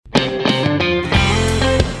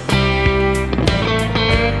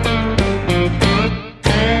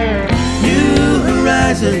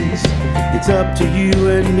it's up to you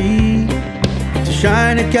and me to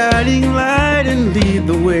shine a guiding light and lead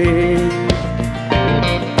the way.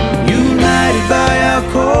 United by our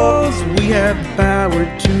cause, we have the power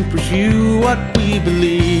to pursue what we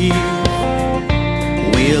believe.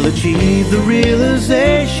 We'll achieve the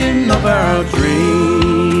realization of our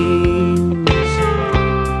dreams.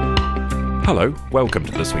 Hello, welcome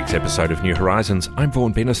to this week's episode of New Horizons. I'm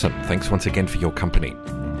Vaughan Bennison. Thanks once again for your company.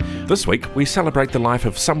 This week, we celebrate the life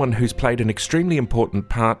of someone who's played an extremely important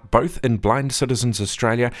part both in Blind Citizens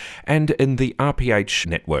Australia and in the RPH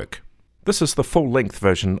network. This is the full-length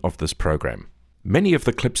version of this program. Many of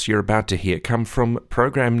the clips you're about to hear come from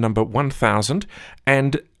program number 1000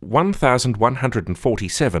 and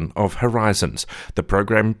 1147 of Horizons, the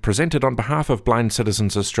program presented on behalf of Blind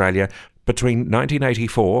Citizens Australia between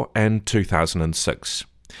 1984 and 2006.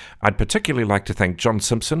 I'd particularly like to thank John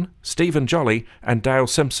Simpson, Stephen Jolly and Dale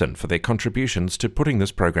Simpson for their contributions to putting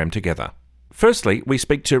this program together. Firstly, we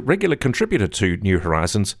speak to regular contributor to New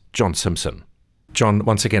Horizons, John Simpson. John,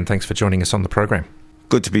 once again, thanks for joining us on the program.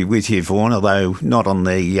 Good to be with you, Vaughan, although not on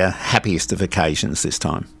the happiest of occasions this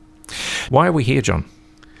time. Why are we here, John?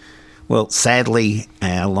 Well, sadly,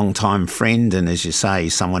 our long-time friend and, as you say,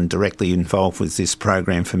 someone directly involved with this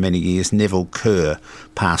program for many years, Neville Kerr,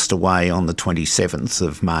 passed away on the 27th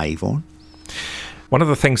of May, Vaughan. One of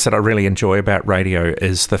the things that I really enjoy about radio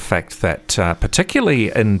is the fact that,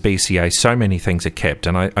 particularly in BCA, so many things are kept,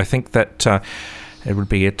 and I think that it would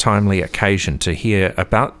be a timely occasion to hear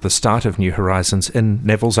about the start of New Horizons in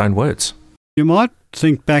Neville's own words. You might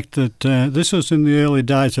think back that this was in the early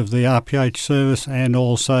days of the RPH service and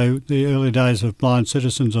also the early days of Blind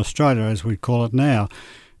Citizens Australia, as we call it now.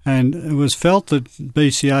 And it was felt that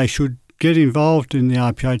BCA should get involved in the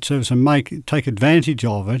RPH service and take advantage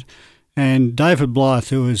of it. And David Blythe,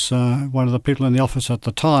 who was one of the people in the office at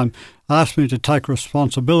the time, asked me to take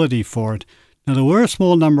responsibility for it. Now, there were a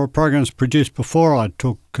small number of programs produced before I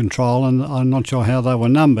took control, and I'm not sure how they were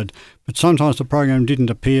numbered, but sometimes the program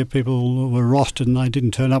didn't appear, people were rostered and they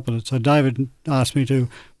didn't turn up with it. So David asked me to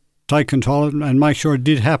take control and make sure it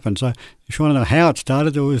did happen. So if you want to know how it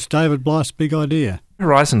started, it was David Blythe's big idea.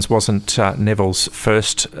 Horizons wasn't Neville's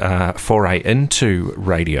first foray into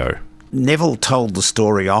radio. Neville told the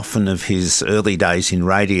story often of his early days in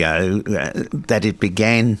radio, that it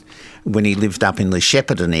began when he lived up in the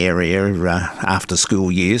Shepparton area after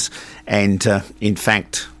school years and, in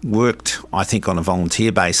fact, worked, I think, on a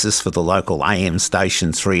volunteer basis for the local AM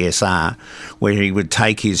station 3SR, where he would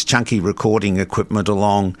take his chunky recording equipment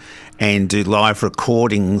along and do live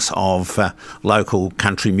recordings of local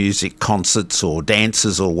country music concerts or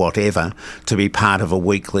dances or whatever to be part of a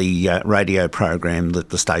weekly radio program that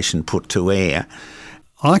the station put to air.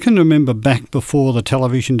 I can remember back before the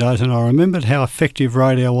television days, and I remembered how effective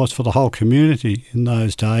radio was for the whole community in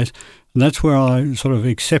those days, and that's where I sort of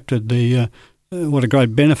accepted the what a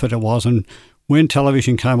great benefit it was. And when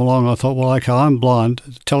television came along, I thought, well, okay, I'm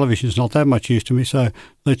blind, television's not that much use to me, so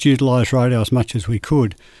let's utilise radio as much as we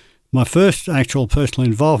could. My first actual personal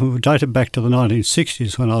involvement dated back to the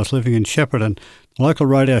 1960s when I was living in Shepparton. The local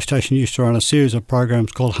radio station used to run a series of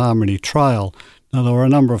programs called Harmony Trail. Now, there were a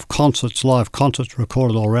number of concerts, live concerts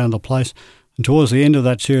recorded all around the place, and towards the end of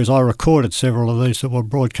that series I recorded several of these that were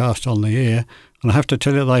broadcast on the air, and I have to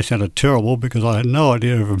tell you they sounded terrible because I had no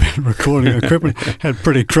idea about recording equipment, had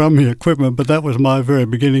pretty crummy equipment, but that was my very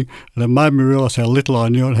beginning, and it made me realise how little I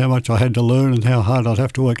knew and how much I had to learn and how hard I'd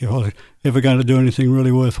have to work if I was ever going to do anything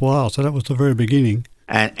really worthwhile. So that was the very beginning.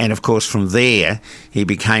 And of course, from there, he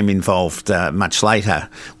became involved much later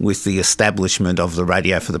with the establishment of the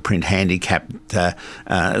Radio for the Print Handicapped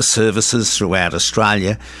services throughout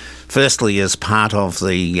Australia. Firstly, as part of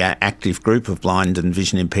the active group of blind and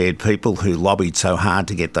vision impaired people who lobbied so hard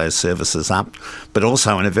to get those services up, but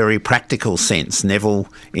also in a very practical sense. Neville,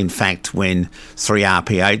 in fact, when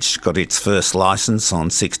 3RPH got its first licence on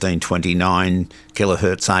 1629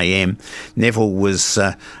 kilohertz AM, Neville was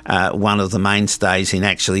one of the mainstays in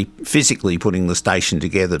actually physically putting the station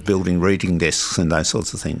together, building reading desks and those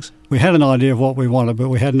sorts of things. We had an idea of what we wanted, but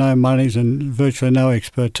we had no monies and virtually no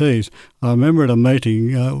expertise. I remember at a meeting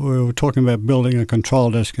we were talking about building a control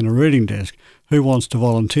desk and a reading desk. Who wants to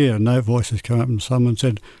volunteer? And no voices came up and someone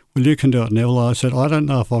said, well, you can do it, Neville. I said, I don't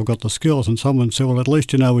know if I've got the skills. And someone said, well, at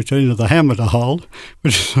least you know which end of the hammer to hold,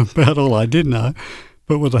 which is about all I did know.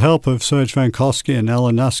 But with the help of Serge Van Koski and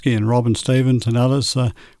Alan Nusky and Robin Stevens and others,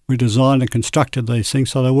 we designed and constructed these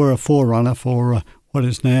things. So they were a forerunner for what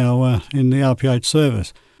is now in the RPH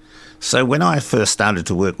service. So when I first started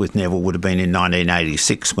to work with Neville would have been in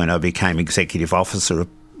 1986 when I became executive officer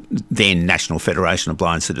then National Federation of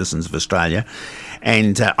Blind Citizens of Australia.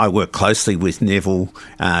 And I worked closely with Neville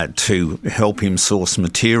to help him source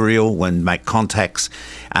material and make contacts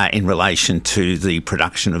in relation to the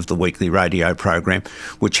production of the weekly radio program,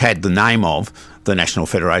 which had the name of the National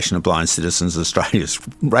Federation of Blind Citizens of Australia's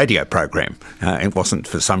radio program. It wasn't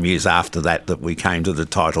for some years after that we came to the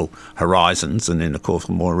title Horizons, and then, of course,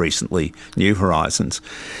 more recently, New Horizons.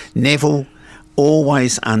 Neville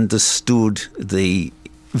always understood the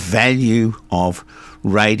value of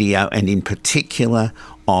radio, and in particular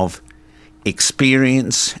of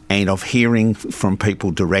experience and of hearing from people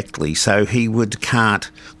directly. So he would cart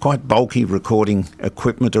quite bulky recording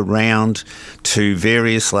equipment around to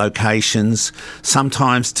various locations,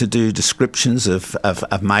 sometimes to do descriptions of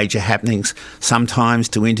major happenings, sometimes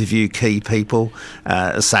to interview key people,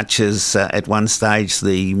 such as at one stage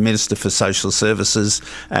the Minister for Social Services,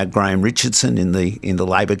 Graham Richardson, in the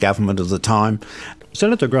Labor government of the time.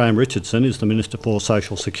 Senator Graham Richardson is the Minister for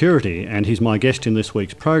Social Security, and he's my guest in this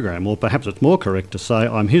week's program, or perhaps it's more correct to say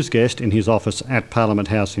I'm his guest in his office at Parliament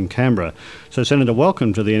House in Canberra. So, Senator,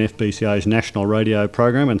 welcome to the NFBCA's National Radio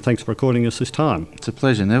program, and thanks for recording us this time. It's a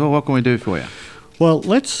pleasure, Neville. What can we do for you? Well,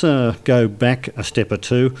 let's go back a step or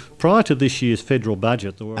two. Prior to this year's federal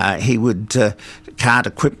budget, he would cart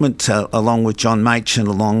equipment along with John Machin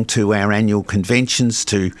along to our annual conventions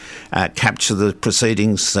to capture the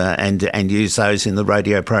proceedings and use those in the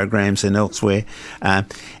radio programs and elsewhere.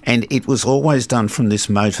 And it was always done from this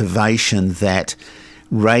motivation that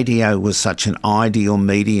radio was such an ideal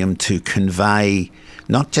medium to convey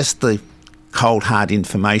not just the cold hard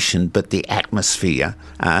information but the atmosphere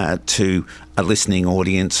to a listening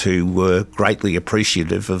audience who were greatly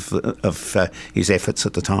appreciative of his efforts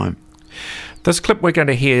at the time. This clip we're going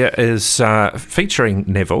to hear is featuring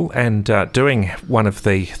Neville and doing one of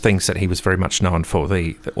the things that he was very much known for,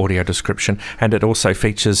 the audio description, and it also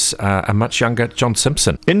features a much younger John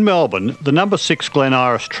Simpson. In Melbourne, the number 6 Glen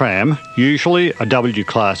Iris tram, usually a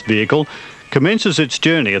W-class vehicle, commences its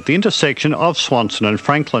journey at the intersection of Swanston and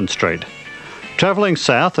Franklin Street. Travelling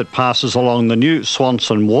south, it passes along the new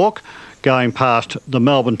Swanston Walk, going past the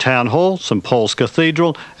Melbourne Town Hall, St Paul's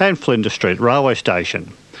Cathedral and Flinders Street Railway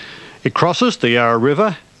Station. It crosses the Yarra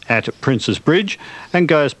River at Princes Bridge and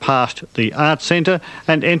goes past the Arts Centre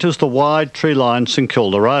and enters the wide tree-lined St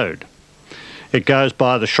Kilda Road. It goes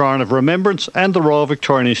by the Shrine of Remembrance and the Royal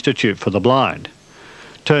Victorian Institute for the Blind.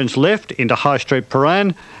 Turns left into High Street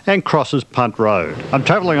Prahran and crosses Punt Road. I'm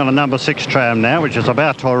travelling on a number 6 tram now, which is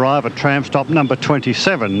about to arrive at tram stop number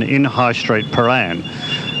 27 in High Street Prahran.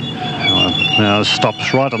 Now it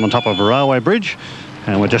stops right on the top of a railway bridge,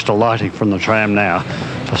 and we're just alighting from the tram now.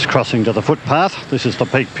 Just crossing to the footpath. This is the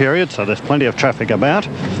peak period, so there's plenty of traffic about.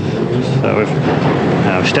 So we've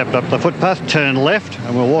now stepped up the footpath, turned left,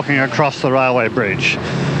 and we're walking across the railway bridge.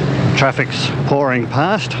 Traffic's pouring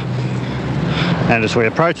past. And as we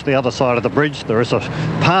approach the other side of the bridge, there is a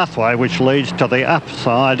pathway which leads to the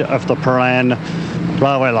upside of the Prahran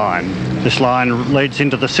railway line. This line leads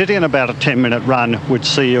into the city, and about a 10-minute run would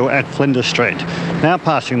see you at Flinders Street. Now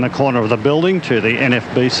passing the corner of the building to the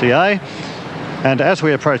NFBCA, and as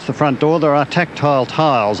we approach the front door, there are tactile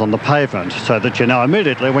tiles on the pavement so that you know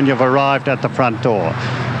immediately when you've arrived at the front door.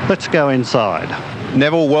 Let's go inside.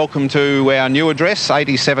 Neville, welcome to our new address,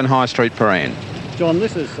 87 High Street, Prahran. John,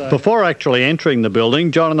 this is... Before actually entering the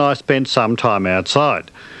building, John and I spent some time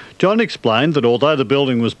outside. John explained that although the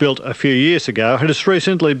building was built a few years ago, it has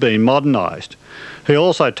recently been modernised. He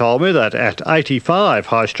also told me that at 85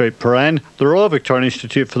 High Street, Prahran, the Royal Victorian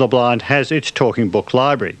Institute for the Blind has its talking book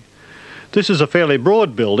library. This is a fairly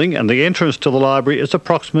broad building, and the entrance to the library is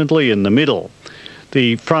approximately in the middle.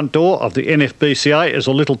 The front door of the NFBCA is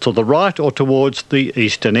a little to the right or towards the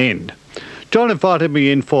eastern end. John invited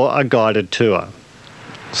me in for a guided tour.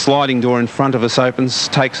 Sliding door in front of us opens,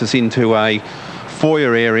 takes us into a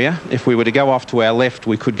foyer area. If we were to go off to our left,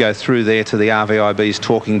 we could go through there to the RVIB's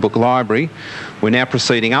talking book library. We're now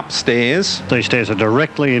proceeding upstairs. These stairs are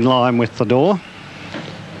directly in line with the door.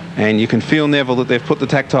 And you can feel, Neville, that they've put the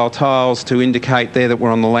tactile tiles to indicate there that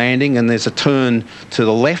we're on the landing, and there's a turn to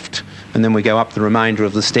the left, and then we go up the remainder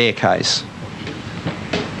of the staircase.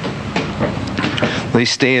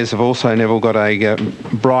 These stairs have also, Neville, got a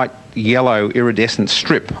bright yellow iridescent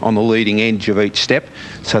strip on the leading edge of each step,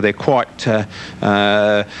 so they're quite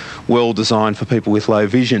well designed for people with low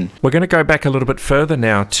vision. We're going to go back a little bit further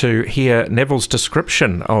now to hear Neville's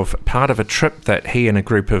description of part of a trip that he and a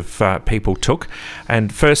group of people took.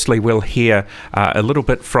 And firstly, we'll hear a little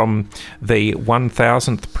bit from the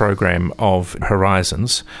 1000th program of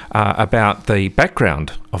Horizons about the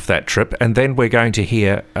background of that trip, and then we're going to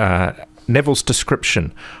hear Neville's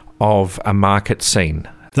description of a market scene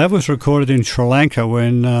That was recorded in Sri Lanka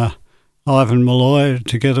when Ivan Malloy,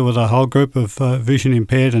 together with a whole group of vision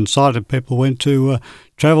impaired and sighted people, went to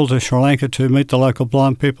travel to Sri Lanka to meet the local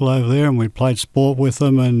blind people over there, and we played sport with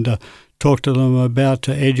them and talked to them about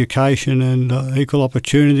education and equal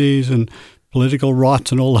opportunities and political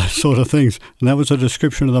rights and all those sort of things. And that was a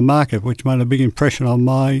description of the market, which made a big impression on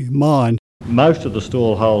my mind. Most of the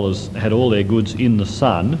stallholders had all their goods in the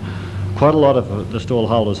sun. Quite a lot of the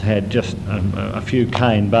stallholders had just a few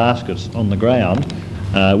cane baskets on the ground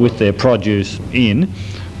with their produce in,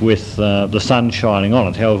 with the sun shining on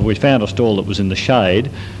it. However, we found a stall that was in the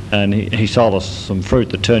shade, and he sold us some fruit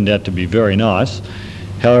that turned out to be very nice.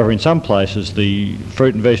 However, in some places the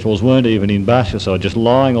fruit and vegetables weren't even in baskets, they were just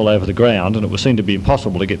lying all over the ground, and it seemed to be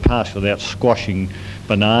impossible to get past without squashing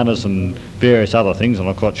bananas and various other things. I'm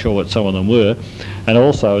not quite sure what some of them were. And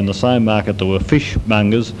also in the same market there were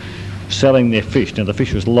fishmongers selling their fish. Now the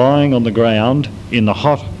fish was lying on the ground in the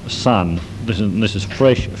hot sun. This is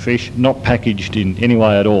fresh fish, not packaged in any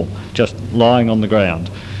way at all, just lying on the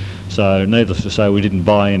ground. So needless to say, we didn't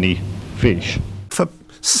buy any fish. For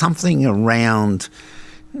something around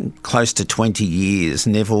close to 20 years,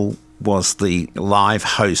 Neville was the live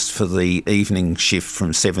host for the evening shift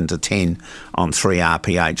from 7 to 10 on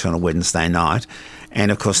 3RPH on a Wednesday night. And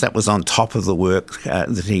of course that was on top of the work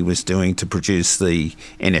that he was doing to produce the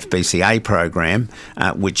NFBCA program,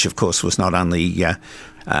 which of course was not only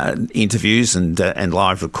interviews and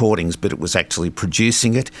live recordings, but it was actually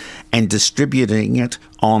producing it and distributing it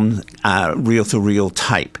on reel-to-reel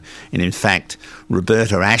tape. And in fact,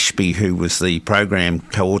 Roberta Ashby, who was the program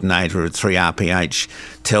coordinator at 3RPH,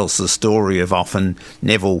 tells the story of often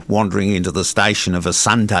Neville wandering into the station of a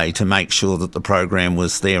Sunday to make sure that the program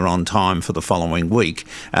was there on time for the following week,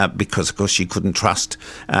 because of course she couldn't trust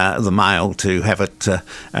the mail to have it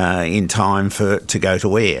in time to go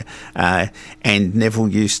to air. And Neville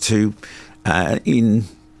used to, in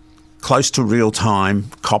close to real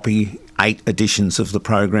time, copy 8 editions of the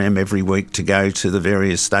program every week to go to the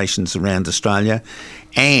various stations around Australia.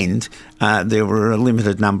 And there were a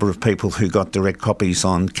limited number of people who got direct copies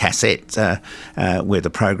on cassette where the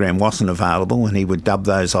program wasn't available, and he would dub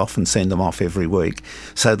those off and send them off every week.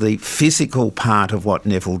 So the physical part of what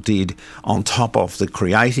Neville did on top of the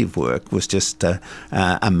creative work was just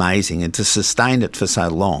amazing, and to sustain it for so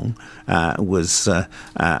long was a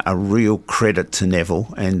real credit to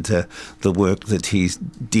Neville and the work that he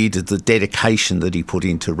did, the dedication that he put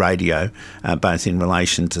into radio, both in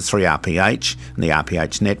relation to 3RPH and the RPH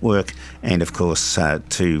network, and of course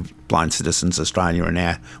to Blind Citizens Australia and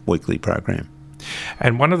our weekly program.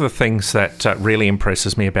 And one of the things that really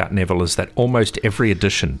impresses me about Neville is that almost every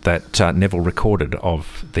edition that Neville recorded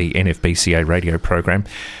of the NFBCA radio program,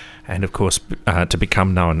 and of course to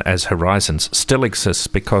become known as Horizons, still exists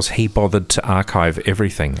because he bothered to archive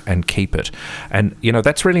everything and keep it. And you know,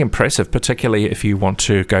 that's really impressive, particularly if you want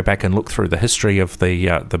to go back and look through the history of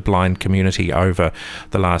the blind community over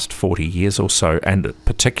the last 40 years or so, and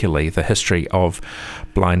particularly the history of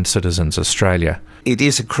Blind Citizens Australia. It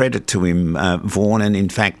is a credit to him, Vaughan, and in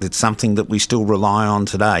fact it's something that we still rely on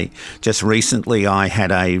today. Just recently I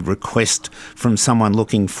had a request from someone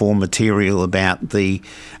looking for material about the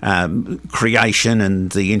creation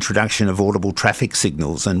and the introduction of audible traffic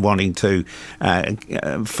signals, and wanting to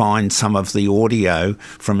find some of the audio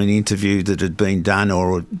from an interview that had been done,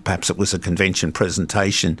 or perhaps it was a convention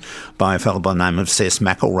presentation by a fellow by the name of Cess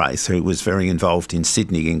McElwraith, who was very involved in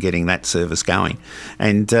Sydney in getting that service going.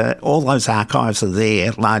 And all those archives are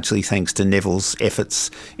there, largely thanks to Neville's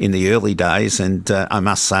efforts in the early days, and I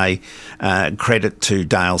must say credit to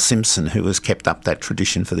Dale Simpson, who has kept up that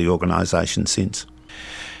tradition for the organisation since.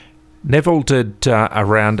 Neville did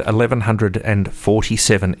around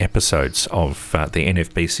 1,147 episodes of the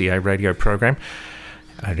NFBCA radio program.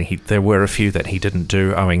 There were a few that he didn't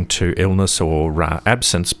do owing to illness or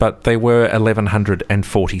absence, but there were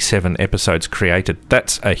 1,147 episodes created.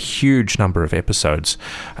 That's a huge number of episodes,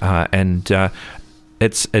 and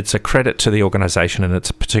it's a credit to the organisation, and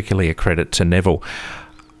it's particularly a credit to Neville.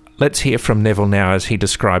 Let's hear from Neville now as he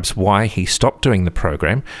describes why he stopped doing the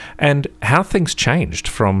program and how things changed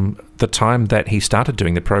from the time that he started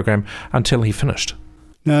doing the program until he finished.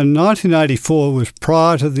 Now, 1984 was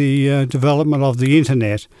prior to the development of the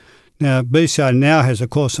internet. Now, BCA now has,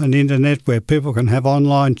 of course, an internet where people can have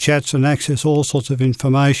online chats and access all sorts of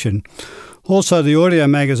information. Also, the audio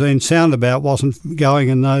magazine Soundabout wasn't going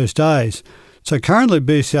in those days. So currently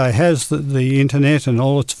BCA has the internet and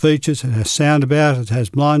all its features. It has Soundabout, it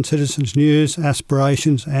has Blind Citizens News,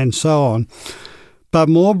 Aspirations and so on. But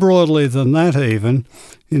more broadly than that even,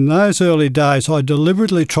 in those early days I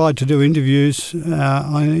deliberately tried to do interviews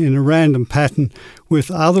in a random pattern with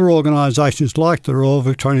other organisations like the Royal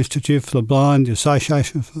Victorian Institute for the Blind, the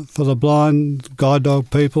Association for the Blind, Guide Dog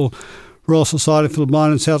People, Royal Society for the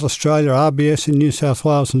Blind in South Australia, RBS in New South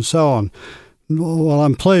Wales and so on. Well,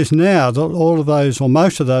 I'm pleased now that all of those, or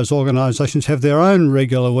most of those organisations, have their own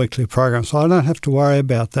regular weekly programs, so I don't have to worry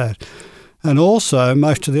about that. And also,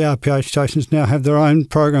 most of the RPH stations now have their own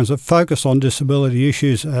programs that focus on disability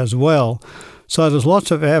issues as well. So there's lots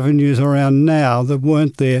of avenues around now that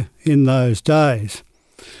weren't there in those days.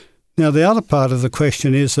 Now, the other part of the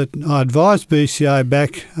question is that I advised BCA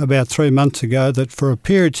back about 3 months ago that for a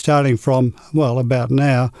period starting from, well, about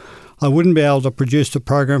now, I wouldn't be able to produce the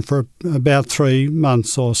program for about 3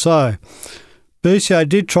 months or so. BCA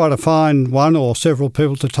did try to find one or several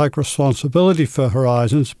people to take responsibility for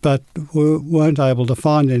Horizons, but weren't able to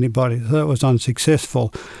find anybody, so that was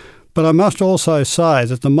unsuccessful. But I must also say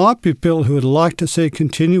that there might be people who would like to see it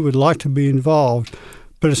continue, would like to be involved,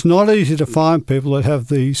 but it's not easy to find people that have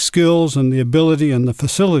the skills and the ability and the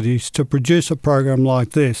facilities to produce a program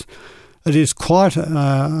like this. It is quite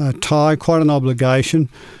a tie, quite an obligation.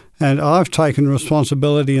 And I've taken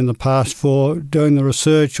responsibility in the past for doing the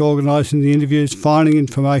research, organising the interviews, finding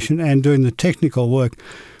information and doing the technical work,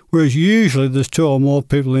 whereas usually there's 2 or more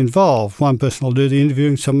people involved. One person will do the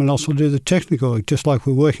interviewing, someone else will do the technical work, just like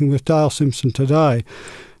we're working with Dale Simpson today.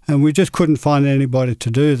 And we just couldn't find anybody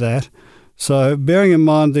to do that. So bearing in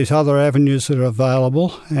mind these other avenues that are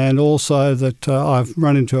available, and also that I've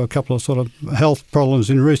run into a couple of sort of health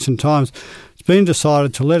problems in recent times, it's been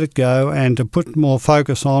decided to let it go and to put more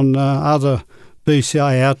focus on other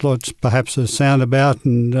BCA outlets, perhaps a Soundabout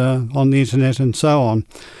and on the internet and so on.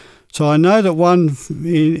 So I know that one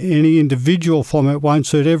in any individual format won't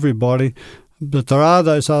suit everybody, but there are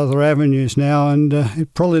those other avenues now, and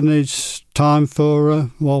it probably needs time for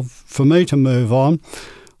me to move on.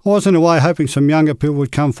 I was in a way hoping some younger people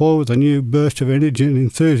would come forward with a new burst of energy and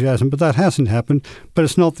enthusiasm, but that hasn't happened, but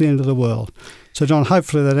it's not the end of the world. So, John,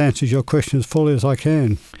 hopefully that answers your question as fully as I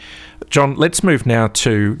can. John, let's move now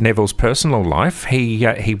to Neville's personal life.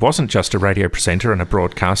 He wasn't just a radio presenter and a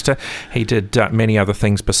broadcaster. He did many other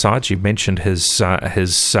things besides. You mentioned his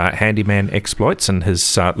handyman exploits and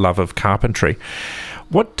his love of carpentry.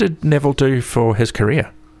 What did Neville do for his career?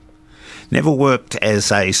 Neville worked as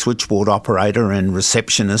a switchboard operator and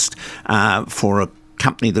receptionist for a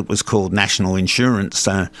company that was called National Insurance,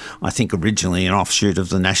 I think originally an offshoot of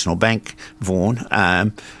the National Bank, Vaughan,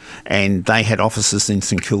 and they had offices in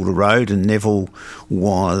St Kilda Road, and Neville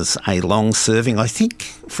was a long-serving, I think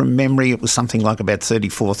from memory it was something like about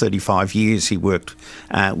 34, 35 years he worked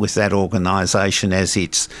with that organisation as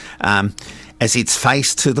its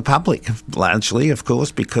face to the public, largely, of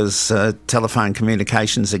course, because telephone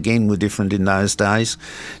communications, again, were different in those days.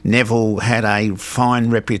 Neville had a fine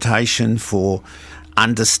reputation for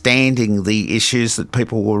understanding the issues that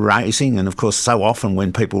people were raising, and of course so often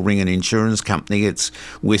when people ring an insurance company it's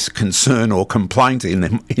with concern or complaint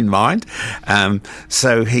in mind.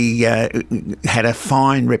 So he had a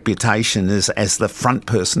fine reputation as the front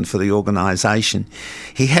person for the organisation.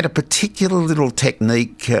 He had a particular little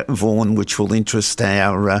technique, Vaughan, which will interest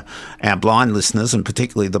our blind listeners and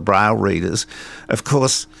particularly the Braille readers. Of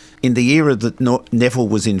course, in the era that Neville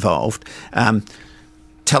was involved,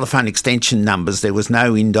 telephone extension numbers, there was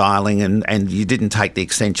no in-dialing and you didn't take the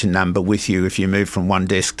extension number with you if you moved from one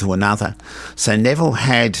desk to another. So Neville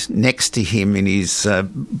had next to him in his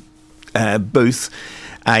booth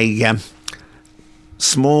a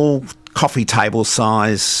small coffee table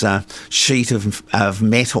size sheet of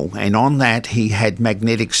metal, and on that he had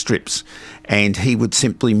magnetic strips, and he would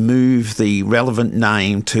simply move the relevant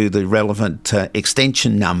name to the relevant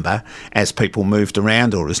extension number as people moved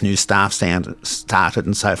around or as new staff started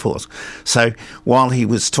and so forth. So while he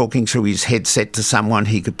was talking through his headset to someone,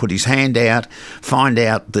 he could put his hand out, find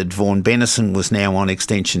out that Vaughan Bennison was now on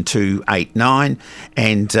extension 289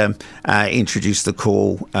 and introduce the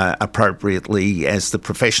call appropriately, as the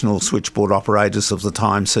professional switchboard operators of the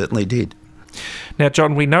time certainly did. Now,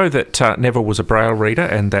 John, we know that Neville was a Braille reader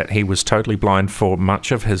and that he was totally blind for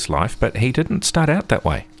much of his life, but he didn't start out that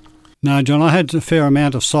way. No, John, I had a fair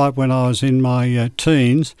amount of sight when I was in my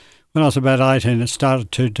teens. When I was about 18, it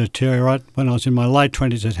started to deteriorate. When I was in my late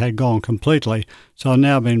 20s, it had gone completely. So I've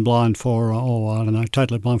now been blind for,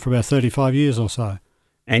 totally blind for about 35 years or so.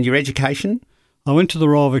 And your education? I went to the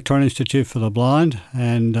Royal Victorian Institute for the Blind,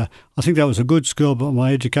 and I think that was a good school, but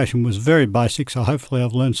my education was very basic, so hopefully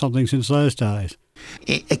I've learned something since those days.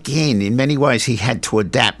 Again, in many ways, he had to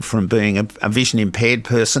adapt from being a vision-impaired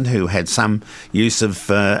person who had some use of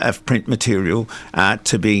print material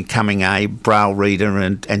to becoming a Braille reader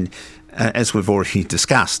and as we've already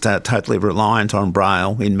discussed, totally reliant on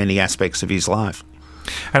Braille in many aspects of his life.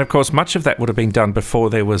 And of course, much of that would have been done before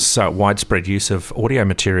there was widespread use of audio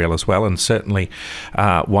material as well, and certainly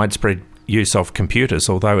widespread use of computers,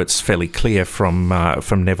 although it's fairly clear from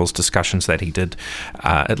Neville's discussions that he did,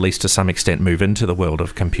 at least to some extent, move into the world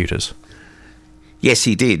of computers. Yes,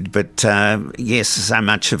 he did, but yes, so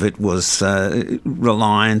much of it was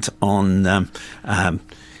reliant on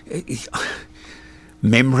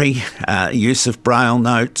memory, use of Braille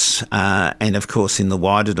notes, and of course in the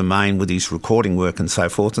wider domain with his recording work and so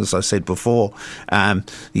forth, as I said before, the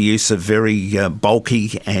use of very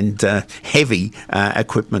bulky and heavy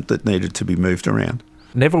equipment that needed to be moved around.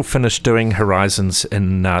 Neville finished doing Horizons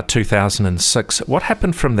in 2006. What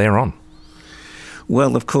happened from there on?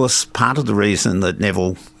 Well, of course, part of the reason that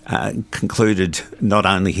Neville concluded not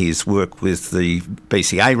only his work with the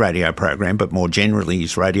BCA radio program, but more generally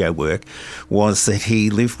his radio work, was that he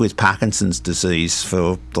lived with Parkinson's disease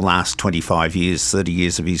for the last 25 years, 30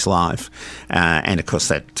 years of his life. And of course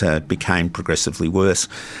that became progressively worse.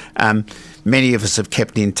 Many of us have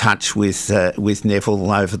kept in touch with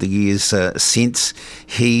Neville over the years since.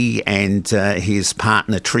 He and his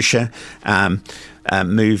partner Tricia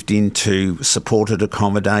moved into supported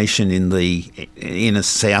accommodation in the inner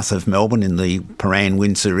south of Melbourne, in the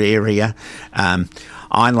Paran-Windsor area.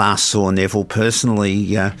 I last saw Neville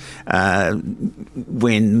personally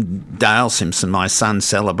when Dale Simpson, my son,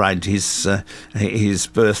 celebrated his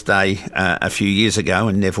birthday a few years ago,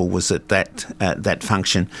 and Neville was at that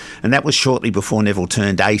function. And that was shortly before Neville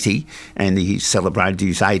turned 80, and he celebrated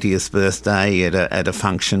his 80th birthday at a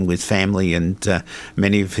function with family and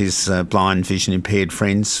many of his blind, vision-impaired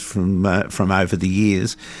friends from over the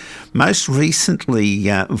years. Most recently,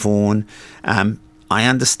 Vaughan, I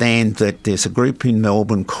understand that there's a group in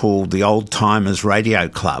Melbourne called the Old Timers Radio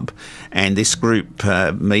Club, and this group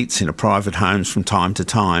meets in a private homes from time to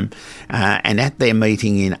time. And at their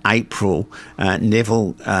meeting in April,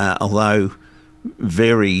 Neville, although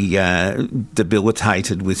very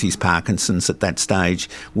debilitated with his Parkinson's at that stage,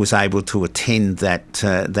 was able to attend that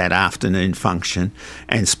afternoon function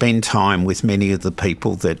and spend time with many of the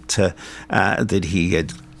people that he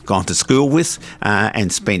had gone to school with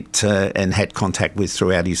and spent and had contact with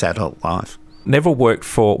throughout his adult life. Neville worked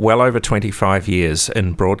for well over 25 years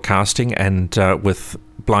in broadcasting and with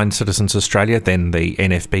Blind Citizens Australia, then the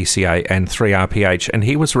NFBCA and 3RPH, and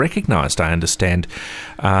he was recognised, I understand,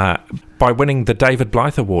 by winning the David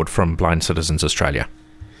Blythe Award from Blind Citizens Australia.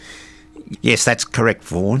 Yes, that's correct,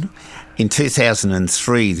 Vaughan. In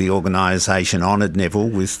 2003, the organisation honoured Neville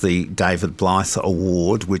with the David Blythe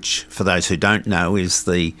Award, which, for those who don't know, is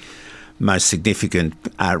the most significant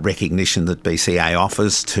recognition that BCA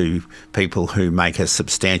offers to people who make a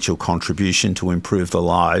substantial contribution to improve the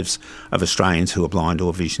lives of Australians who are blind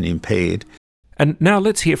or vision impaired. And now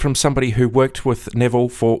let's hear from somebody who worked with Neville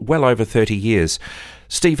for well over 30 years,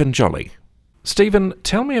 Stephen Jolly. Stephen,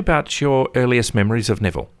 tell me about your earliest memories of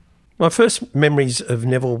Neville. My first memories of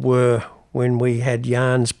Neville were when we had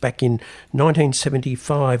yarns back in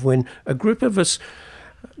 1975, when a group of us,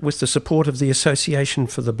 with the support of the Association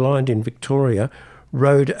for the Blind in Victoria,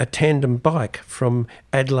 rode a tandem bike from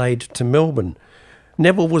Adelaide to Melbourne.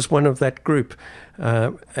 Neville was one of that group,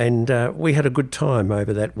 and we had a good time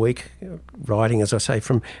over that week, riding, as I say,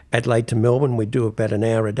 from Adelaide to Melbourne. We'd do about an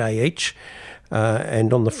hour a day each,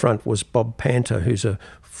 and on the front was Bob Panther, who's a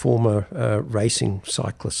former racing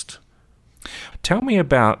cyclist. Tell me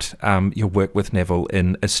about your work with Neville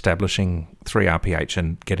in establishing 3RPH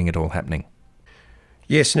and getting it all happening.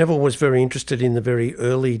 Yes, Neville was very interested in the very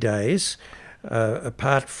early days.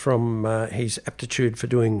 Apart from his aptitude for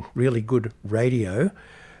doing really good radio,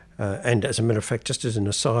 and as a matter of fact, just as an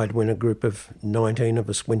aside, when a group of 19 of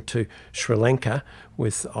us went to Sri Lanka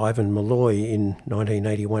with Ivan Malloy in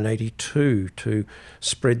 1981-82 to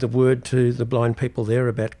spread the word to the blind people there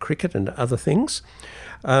about cricket and other things,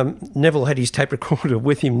 Neville had his tape recorder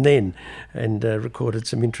with him then and recorded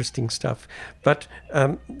some interesting stuff. But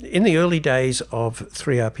in the early days of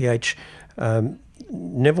 3RPH,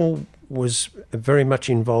 Neville was very much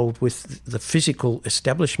involved with the physical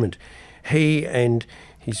establishment. He and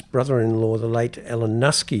his brother-in-law, the late Alan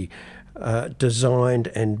Nusky, designed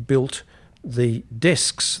and built the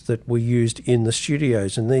desks that were used in the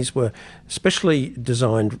studios, and these were specially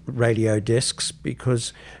designed radio desks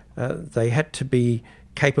because they had to be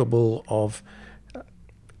capable of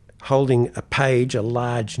holding a page, a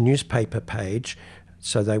large newspaper page,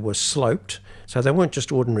 so they were sloped. So they weren't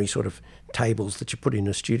just ordinary sort of tables that you put in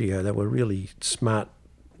a studio. They were really smart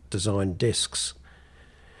designed desks.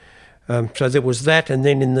 So there was that, and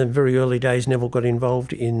then in the very early days, Neville got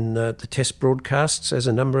involved in the test broadcasts, as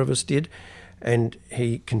a number of us did, and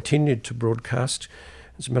he continued to broadcast.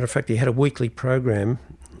 As a matter of fact, he had a weekly program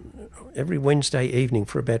every Wednesday evening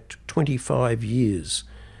for about 25 years.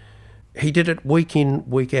 He did it week in,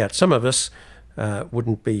 week out. Some of us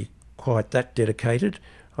wouldn't be quite that dedicated.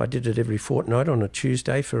 I did it every fortnight on a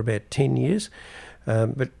Tuesday for about 10 years.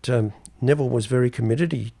 But Neville was very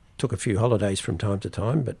committed. He took a few holidays from time to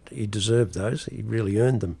time, but he deserved those. He really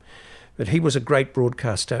earned them. But he was a great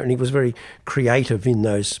broadcaster, and he was very creative in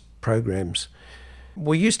those programs.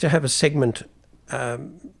 We used to have a segment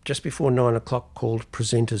just before 9 o'clock called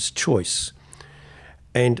Presenter's Choice,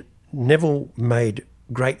 and Neville made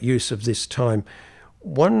great use of this time.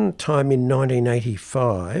 One time in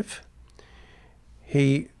 1985,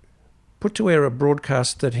 he put to air a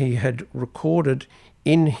broadcast that he had recorded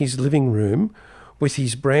in his living room with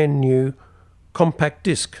his brand new compact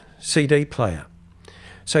disc CD player.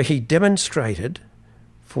 So he demonstrated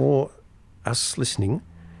for us listening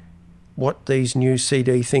what these new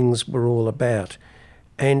CD things were all about.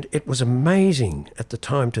 And it was amazing at the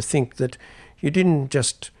time to think that you didn't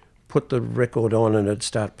just put the record on and it'd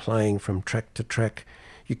start playing from track to track.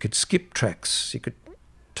 You could skip tracks, you could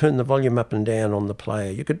turn the volume up and down on the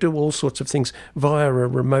player. You could do all sorts of things via a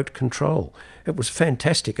remote control. It was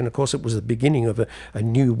fantastic, and of course it was the beginning of a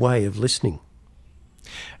new way of listening.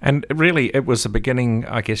 And really, it was the beginning,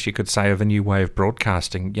 I guess you could say, of a new way of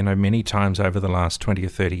broadcasting. You know, many times over the last 20 or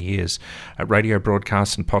 30 years, radio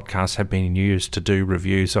broadcasts and podcasts have been used to do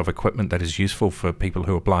reviews of equipment that is useful for people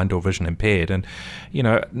who are blind or vision impaired. And, you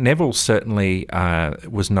know, Neville certainly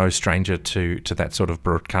was no stranger to that sort of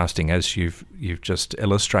broadcasting, as you've just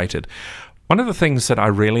illustrated. One of the things that I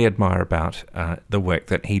really admire about the work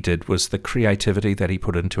that he did was the creativity that he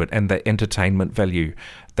put into it and the entertainment value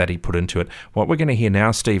that he put into it. What we're going to hear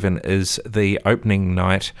now, Stephen, is the opening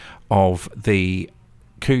night of the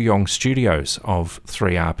Kooyong studios of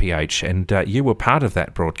 3RPH, and you were part of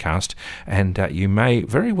that broadcast, and you may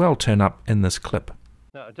very well turn up in this clip.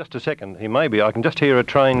 No, just a second. He may be. I can just hear a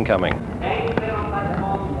train coming.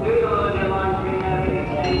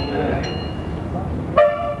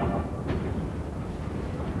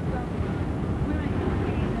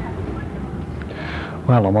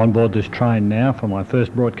 Well, I'm on board this train now for my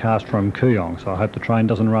first broadcast from Kooyong, so I hope the train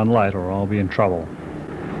doesn't run late or I'll be in trouble.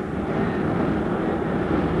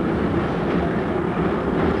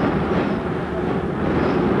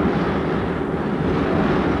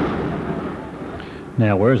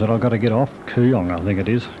 Now, where is it? I've got to get off. Kooyong, I think it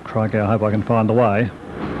is. Crikey, I hope I can find the way.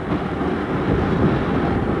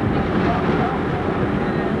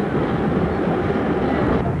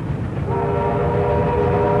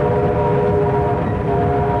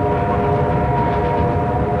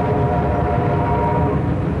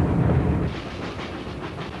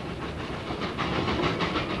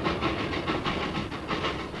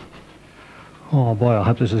 Oh boy, I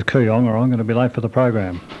hope this is Kooyong or I'm going to be late for the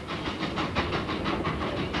program.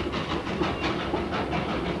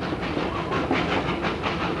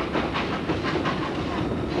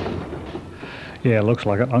 Yeah, looks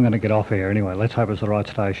like it. I'm going to get off here anyway. Let's hope it's the right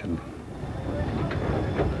station.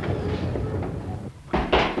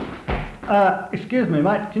 Excuse me,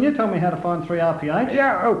 mate. Can you tell me how to find 3RPH?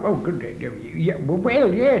 Yeah, good. Yeah,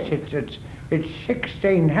 well, yes, it's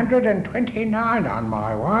 1629 on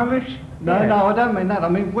my wireless. No, I don't mean that. I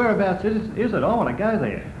mean, whereabouts is it? I want to go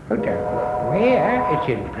there. Where? It's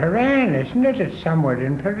in Paran, isn't it? It's somewhere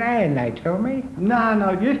in Paran, they tell me. No,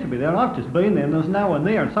 it used to be there, and I've just been there, and there's no one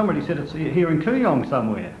there, and somebody said it's here in Kooyong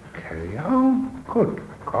somewhere. Kooyong? Good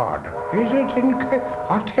God. Is it in Kooyong?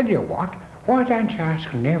 I'll tell you what. Why don't you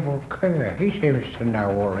ask Neville Kerr? He seems to know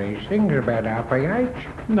all these things about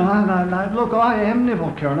RPH. No. Look, I am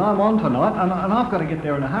Neville Kerr, and I'm on tonight, and I've got to get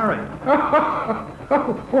there in a hurry.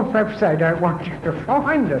 Well, perhaps they don't want you to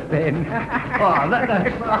find it then.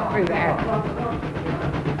 That's probably that.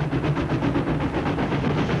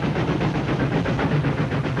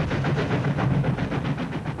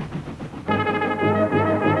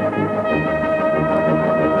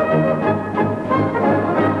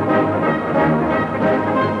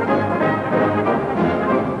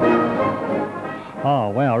 Oh,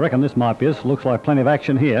 wow, I reckon this might be it. Looks like plenty of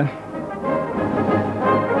action here.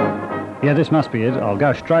 Yeah, this must be it. I'll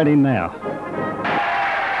go straight in now.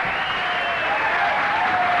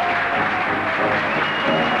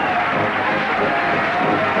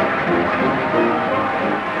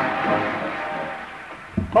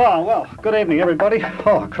 Oh, well, good evening, everybody.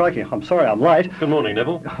 Oh, crikey, I'm sorry I'm late. Good morning,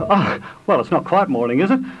 Neville. Oh, well, it's not quite morning,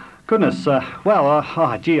 is it? Goodness,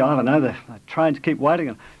 gee, I don't know, the trains keep waiting.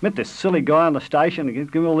 I met this silly guy on the station and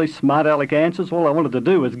give me all these smart aleck answers. All I wanted to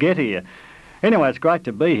do was get here. Anyway, it's great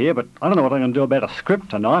to be here, but I don't know what I'm going to do about a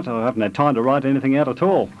script tonight. I haven't had time to write anything out at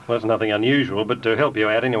all. Well, that's nothing unusual, but to help you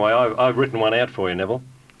out anyway, I've written one out for you, Neville.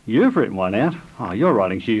 You've written one out? Oh, your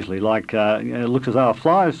writing's usually like, it looks as though a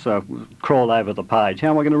fly's crawled over the page.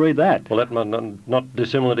 How am I going to read that? Well, that's not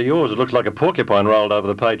dissimilar to yours. It looks like a porcupine rolled over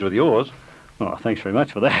the page with yours. Oh, thanks very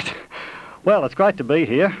much for that. Well, it's great to be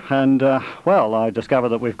here, and, I discovered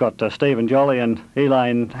that we've got Stephen Jolly and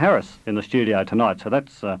Elaine Harris in the studio tonight, so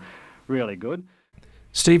that's really good.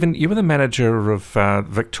 Stephen, you were the manager of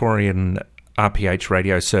Victorian RPH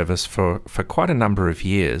radio service for quite a number of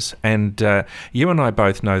years, and you and I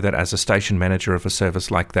both know that as a station manager of a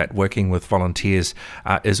service like that, working with volunteers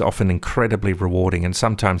is often incredibly rewarding and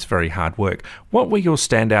sometimes very hard work. What were your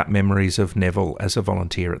standout memories of Neville as a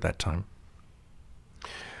volunteer at that time?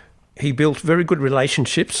 He built very good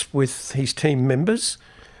relationships with his team members,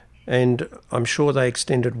 and I'm sure they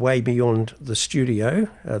extended way beyond the studio,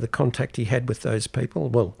 the contact he had with those people.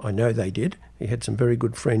 Well, I know they did. He had some very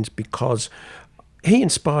good friends because he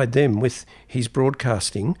inspired them with his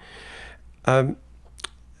broadcasting. Neville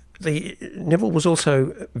was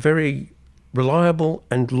also very reliable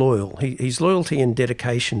and loyal. His loyalty and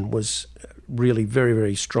dedication was really very,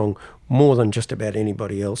 very strong, more than just about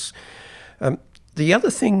anybody else. The other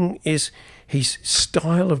thing is his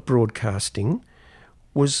style of broadcasting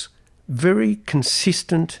was very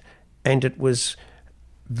consistent, and it was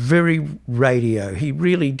very radio. He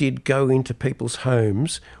really did go into people's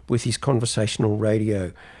homes with his conversational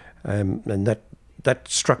radio, and that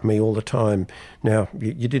struck me all the time. Now,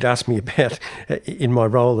 you did ask me about, in my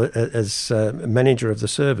role as manager of the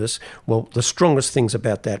service, well, the strongest things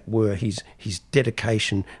about that were his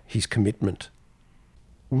dedication, his commitment.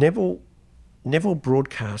 Neville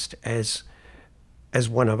broadcast as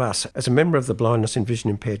one of us, as a member of the blindness and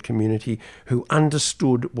vision impaired community who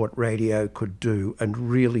understood what radio could do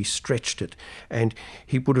and really stretched it. And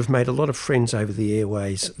he would have made a lot of friends over the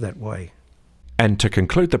airways that way. And to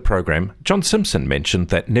conclude the program, John Simpson mentioned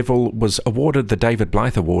that Neville was awarded the David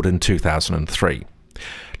Blythe Award in 2003.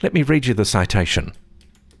 Let me read you the citation.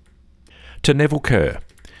 To Neville Kerr,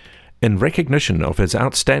 in recognition of his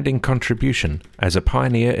outstanding contribution as a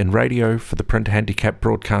pioneer in radio for the print handicap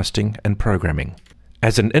broadcasting and programming,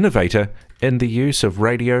 as an innovator in the use of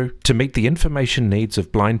radio to meet the information needs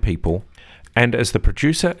of blind people, and as the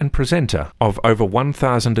producer and presenter of over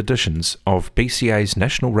 1,000 editions of BCA's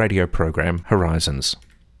national radio program Horizons.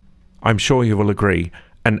 I'm sure you will agree,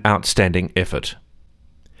 an outstanding effort.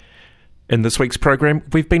 In this week's program,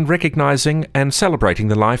 we've been recognising and celebrating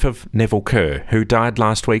the life of Neville Kerr, who died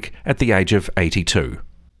last week at the age of 82.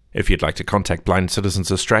 If you'd like to contact Blind Citizens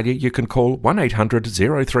Australia, you can call 1800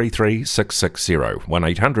 033 660,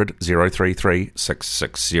 1800 033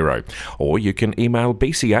 660, or you can email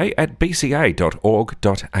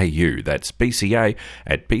bca@bca.org.au. That's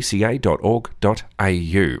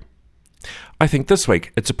bca@bca.org.au. I think this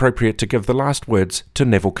week it's appropriate to give the last words to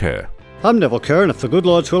Neville Kerr. I'm Neville Kerr, and if the good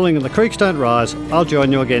Lord's willing and the creeks don't rise, I'll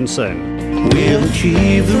join you again soon. We'll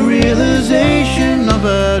achieve the realization of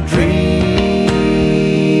our dreams,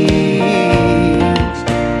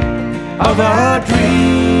 of our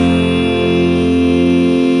dreams.